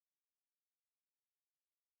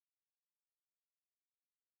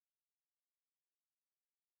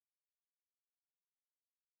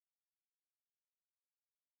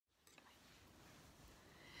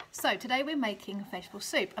So today we're making vegetable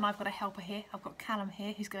soup, and I've got a helper here. I've got Callum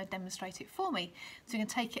here who's going to demonstrate it for me. So we're going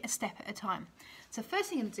to take it a step at a time. So first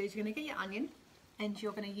thing you're going to do is you're going to get your onion and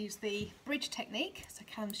you're going to use the bridge technique. So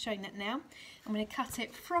Callum's showing that now. I'm going to cut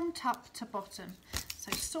it from top to bottom.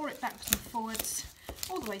 So saw it backwards and forwards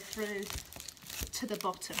all the way through to the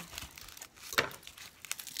bottom.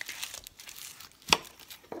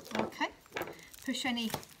 Okay, push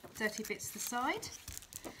any dirty bits to the side.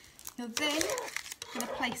 You're then going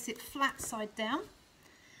to place it flat side down.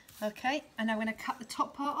 Okay, and now we're going to cut the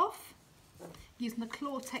top part off using the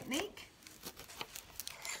claw technique.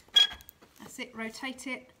 That's it, rotate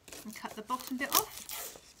it and cut the bottom bit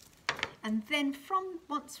off. And then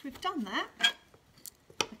once we've done that,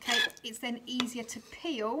 okay, it's then easier to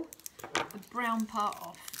peel the brown part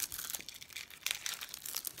off.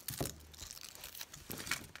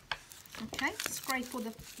 Okay, scrape all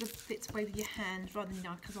the bits away with your hand rather than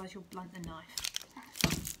your knife, because otherwise you'll blunt the knife.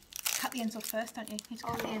 Cut the ends off first, don't you? You need to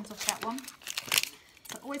cut the ends off that one.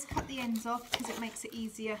 So always cut the ends off because it makes it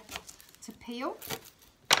easier to peel.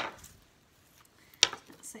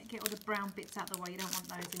 That's it, get all the brown bits out of the way, you don't want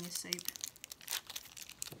those in your soup.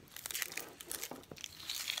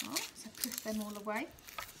 Right, so push them all away.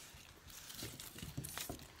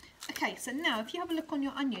 Okay, so now if you have a look on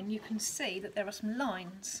your onion, you can see that there are some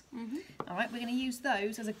lines. All right, we're going to use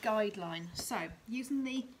those as a guideline. So using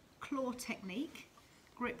the claw technique,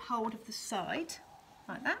 grip hold of the side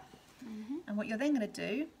like that. And what you're then going to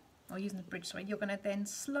do, or using the bridge, sorry, you're going to then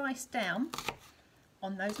slice down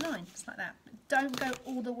on those lines like that. But don't go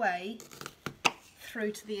all the way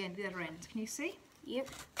through to the end, the other end. Can you see? Yep.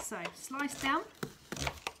 So slice down,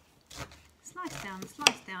 slice down,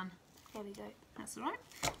 slice down. There we go. That's all right.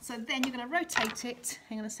 So then you're going to rotate it.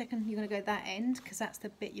 Hang on a second. You're going to go that end because that's the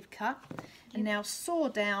bit you've cut. Yep. And now saw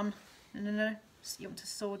down. No. You want to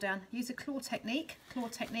saw down. Use a claw technique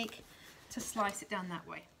to slice it down that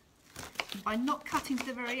way. And by not cutting to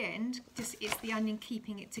the very end, just it's the onion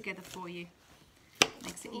keeping it together for you.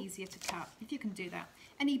 Makes it easier to cut. If you can do that.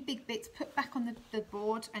 Any big bits, put back on the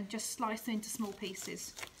board and just slice them into small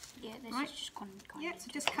pieces. Yeah, this right? is just kind yeah, so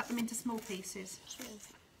just cut them into small pieces. Sort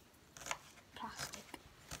of plastic.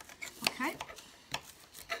 Okay.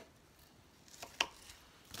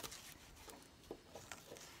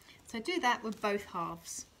 So do that with both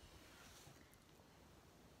halves.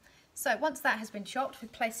 So once that has been chopped, we're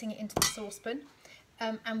placing it into the saucepan,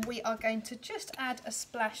 and we are going to just add a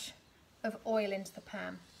splash of oil into the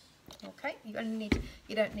pan. Okay, you don't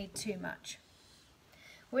need too much.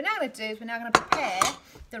 What we're now going to do is we're now going to prepare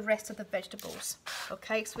the rest of the vegetables.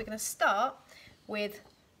 Okay, so we're going to start with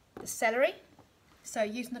the celery. So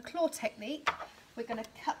using the claw technique, we're going to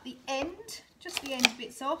cut the end, just the end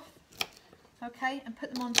bits off, okay, and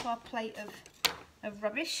put them onto our plate of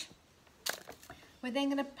rubbish. We're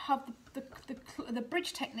then going to have the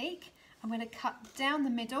bridge technique. I'm going to cut down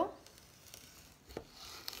the middle,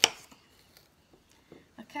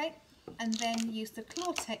 okay, and then use the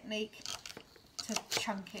claw technique to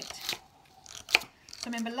chunk it. So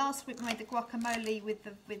remember last week we made the guacamole with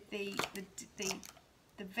the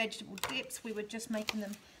vegetable dips. We were just making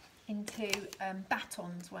them into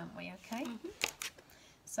batons, weren't we? Okay.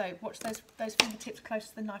 So watch those fingertips close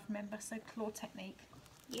to the knife. Remember, so claw technique.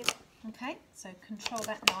 Yep. Okay. So control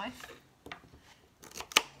that knife.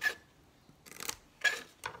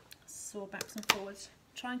 Saw backs and forwards.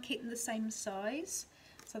 Try and keep them the same size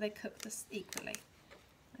so they cook this equally.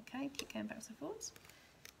 Okay. Keep going backwards and forwards.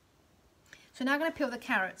 So now I'm going to peel the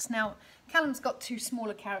carrots. Now, Callum's got 2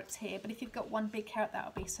 smaller carrots here, but if you've got 1 big carrot,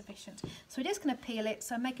 that'll be sufficient. So we're just going to peel it,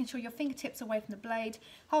 so making sure your fingertips are away from the blade,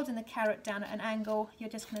 holding the carrot down at an angle. You're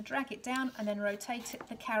just going to drag it down and then rotate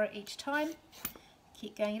the carrot each time.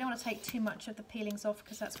 Keep going. You don't want to take too much of the peelings off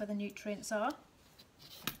because that's where the nutrients are.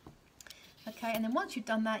 Okay, and then once you've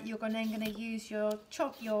done that, you're then going to use your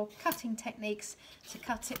cutting techniques to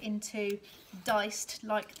cut it into diced,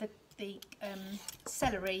 like the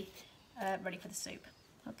celery, ready for the soup.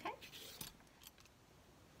 Okay.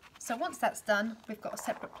 So once that's done, we've got a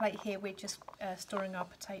separate plate here. We're just storing our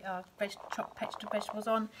chopped vegetables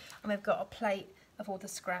on, and we've got a plate of all the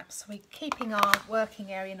scraps. We're keeping our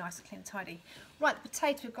working area nice and clean and tidy. Right, the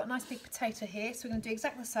potato, we've got a nice big potato here, so we're going to do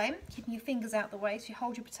exactly the same, keeping your fingers out the way. So you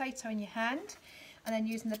hold your potato in your hand, and then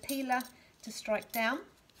using the peeler to strike down.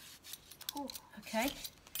 Okay,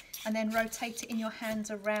 and then rotate it in your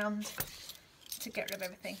hands around to get rid of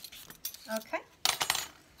everything. Okay.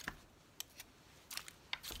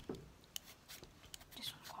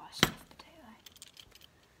 This one's quite a soft potato.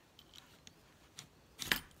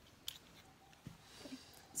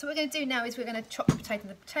 So what we're going to do now is we're going to chop the potato.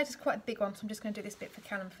 The potato's quite a big one, so I'm just going to do this bit for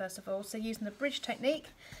Callum first of all. So using the bridge technique,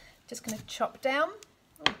 just going to chop down.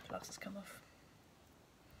 Oh, the glass has come off.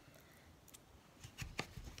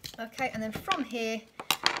 Okay, and then from here,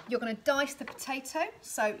 you're going to dice the potato.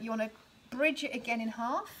 So you want to bridge it again in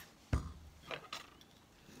half.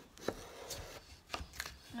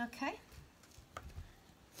 Okay,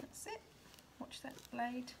 that's it. Watch that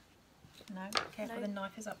blade. No, careful, the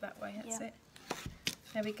knife is up that way, that's it.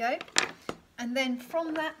 There we go. And then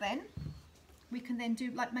from that we can then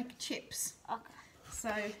do like make chips. Okay.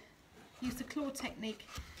 So use the claw technique,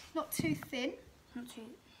 not too thin. Not too.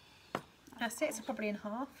 That's it, so probably in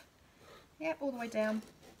half. Yeah, all the way down.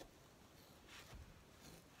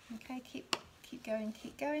 Okay, keep going,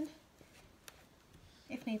 keep going.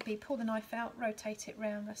 If need be, pull the knife out, rotate it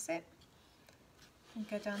round, that's it. And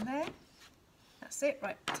go down there. That's it,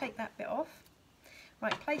 right, take that bit off.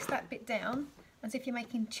 Right, place that bit down as if you're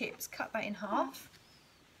making chips, cut that in half.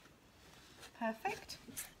 Perfect.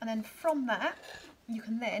 And then from that, you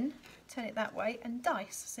can then turn it that way and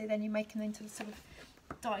dice. So then you're making them into the sort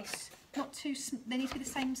of dice. Not too, they need to be the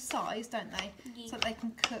same size, don't they? Yeah. So that they can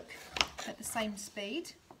cook at the same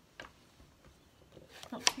speed.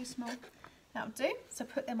 Not too small. That'll do. So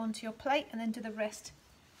put them onto your plate and then do the rest.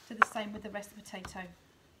 Do the same with the rest of the potato.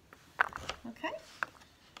 Okay.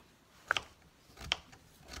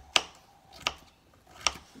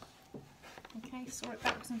 Okay, saw it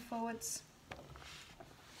backwards and forwards.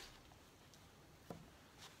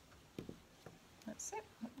 That's it.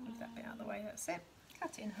 Move that bit out of the way. That's it.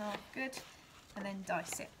 Cut it in half. Good. And then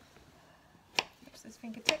dice it. Use those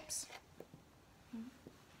fingertips.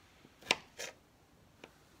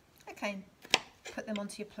 Okay. Put them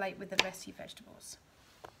onto your plate with the rest of your vegetables.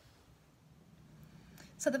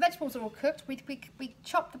 So the vegetables are all cooked. We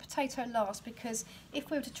chop the potato last because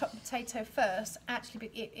if we were to chop the potato first,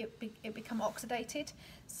 actually it become oxidated.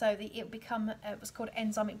 So it become what's called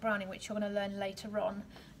enzymic browning, which you're going to learn later on.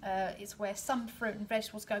 Is where some fruit and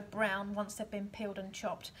vegetables go brown once they've been peeled and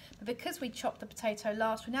chopped. But because we chopped the potato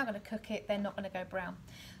last, we're now going to cook it. They're not going to go brown.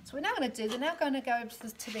 So we're now going to go over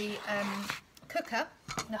to the cooker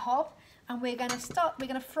in the hob. And we're going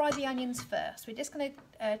to fry the onions first. We're just going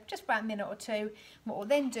to, just about a minute or two. What we'll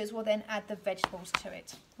then do is we'll then add the vegetables to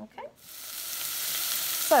it. Okay?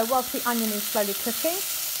 So whilst the onion is slowly cooking,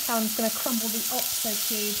 Callum's going to crumble the oxo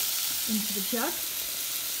cube into the jug.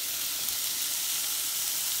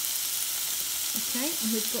 Okay,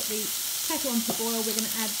 and we've got the kettle on to boil. We're going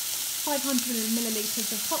to add 500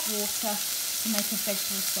 millilitres of hot water to make a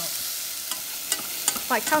vegetable stock.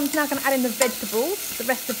 Right, Callum's now going to add in the vegetables, the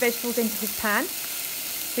rest of the vegetables into his pan.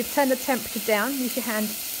 We've turned the temperature down. Use your hand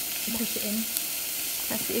to push it in.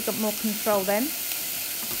 That's it, you've got more control then.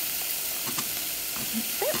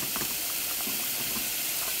 That's it.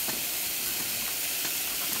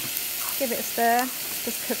 Give it a stir.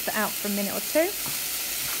 Just cook that out for a minute or two.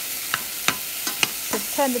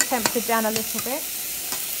 Just turn the temperature down a little bit.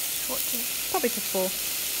 Probably to 4.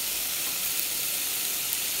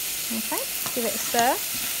 Okay, give it a stir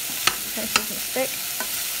so it doesn't stick.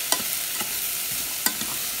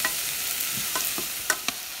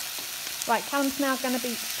 Right, Callum's now going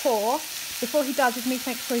to pour. Before he does, he needs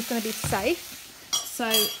to make sure he's going to be safe. So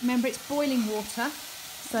remember, it's boiling water,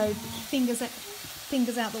 so fingers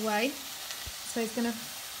out the way. So he's going to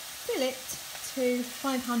fill it to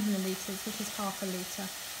 500 millilitres, which is half a litre.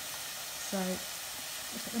 So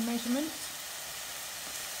look at the measurement.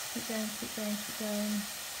 Keep going, keep going, keep going.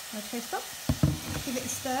 Okay, stop. Give it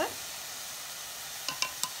a stir.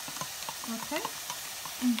 Okay.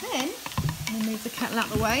 And then, I'm going to move the kettle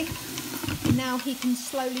out of the way. Now he can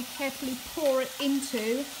slowly, carefully pour it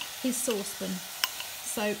into his saucepan.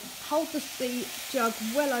 So hold the jug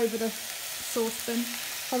well over the saucepan.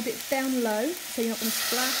 Hold it down low so you're not going to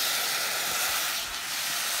splash.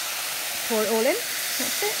 Pour it all in.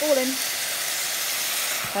 That's it, all in.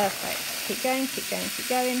 Perfect. Keep going, keep going, keep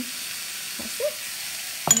going. That's it.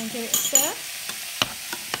 And then give it a stir.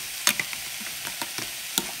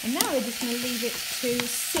 And now we're just going to leave it to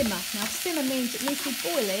simmer. Now simmer means it needs to be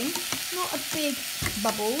boiling, not a big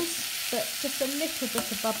bubbles, but just a little bit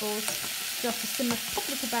of bubbles, just to simmer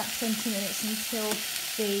probably for about 20 minutes until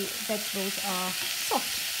the vegetables are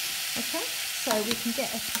soft. Okay, so we can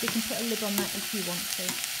put a lid on that if you want to.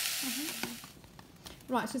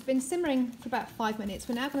 Right, so it's been simmering for about 5 minutes.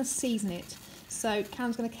 We're now going to season it. So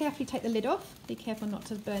Callum's going to carefully take the lid off. Be careful not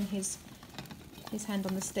to burn his hand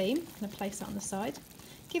on the steam. I'm going to place that on the side.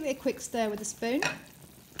 Give it a quick stir with a spoon.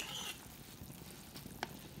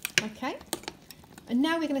 Okay. And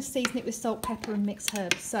now we're going to season it with salt, pepper and mixed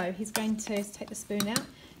herbs. So he's going to take the spoon out.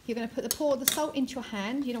 you're going to pour the salt into your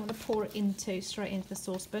hand. You don't want to pour it straight into the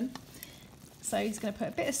saucepan. So he's going to put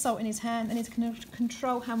a bit of salt in his hand, and he's going to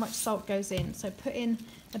control how much salt goes in. So put in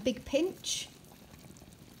a big pinch,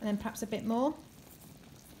 and then perhaps a bit more.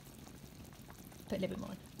 Put a little bit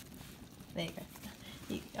more in. There you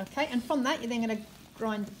go. Okay, and from that you're then going to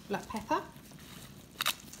grind black pepper.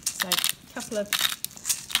 So a couple of,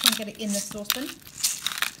 try and get it in the saucepan.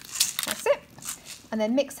 That's it. And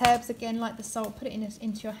then mix herbs again, like the salt. Put it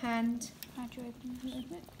into your hand. How do you open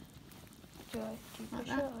this? Do you Like push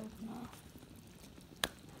that. it or open it?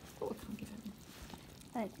 Oh, I can't give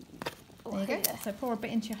it. Oh, There you go. So pour a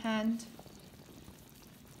bit into your hand.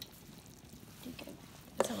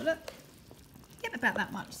 Let's have a look. Yep, about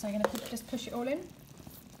that much. So you're going to just push it all in.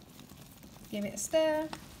 Give it a stir.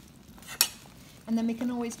 And then we can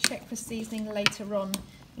always check for seasoning later on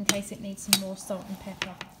in case it needs some more salt and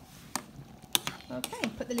pepper. Okay,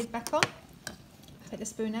 put the lid back on. Take the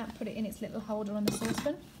spoon out and put it in its little holder on the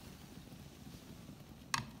saucepan.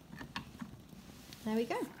 There we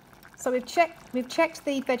go. So we've checked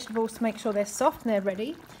the vegetables to make sure they're soft and they're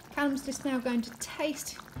ready. Callum's just now going to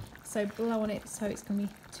taste, so blow on it so it's going to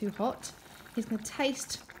be too hot. He's going to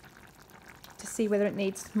taste to see whether it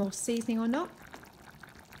needs more seasoning or not.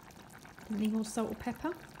 Any more salt or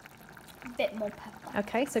pepper? A bit more pepper.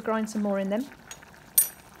 Okay, so grind some more in them.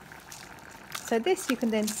 So this you can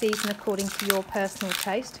then season according to your personal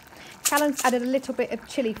taste. Callum's added a little bit of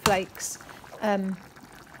chilli flakes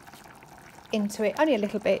into it, only a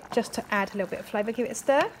little bit, just to add a little bit of flavour. Give it a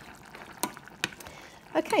stir.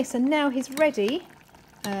 Okay, so now he's ready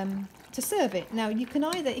to serve it. Now you can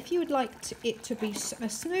either, if you would like it to be a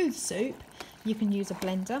smooth soup, you can use a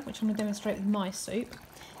blender, which I'm going to demonstrate with my soup.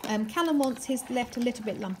 Callum wants his left a little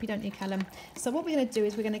bit lumpy, don't you, Callum? So what we're going to do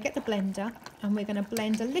is we're going to get the blender and we're going to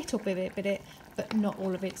blend a little bit of it, but not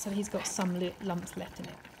all of it, so he's got some lumps left in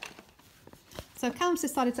it. So Callum's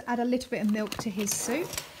decided to add a little bit of milk to his soup.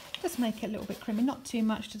 Just make it a little bit creamy, not too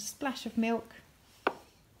much, just a splash of milk. A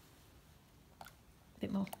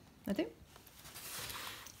bit more, I do.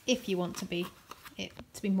 If you want it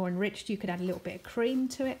to be more enriched, you could add a little bit of cream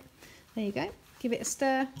to it. There you go. Give it a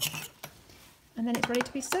stir, and then it's ready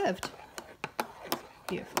to be served.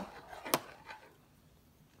 Beautiful.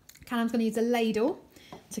 Callum's going to use a ladle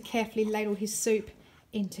to carefully ladle his soup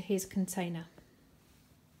into his container.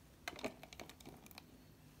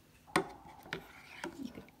 You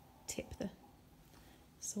could tip the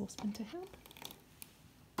saucepan to help.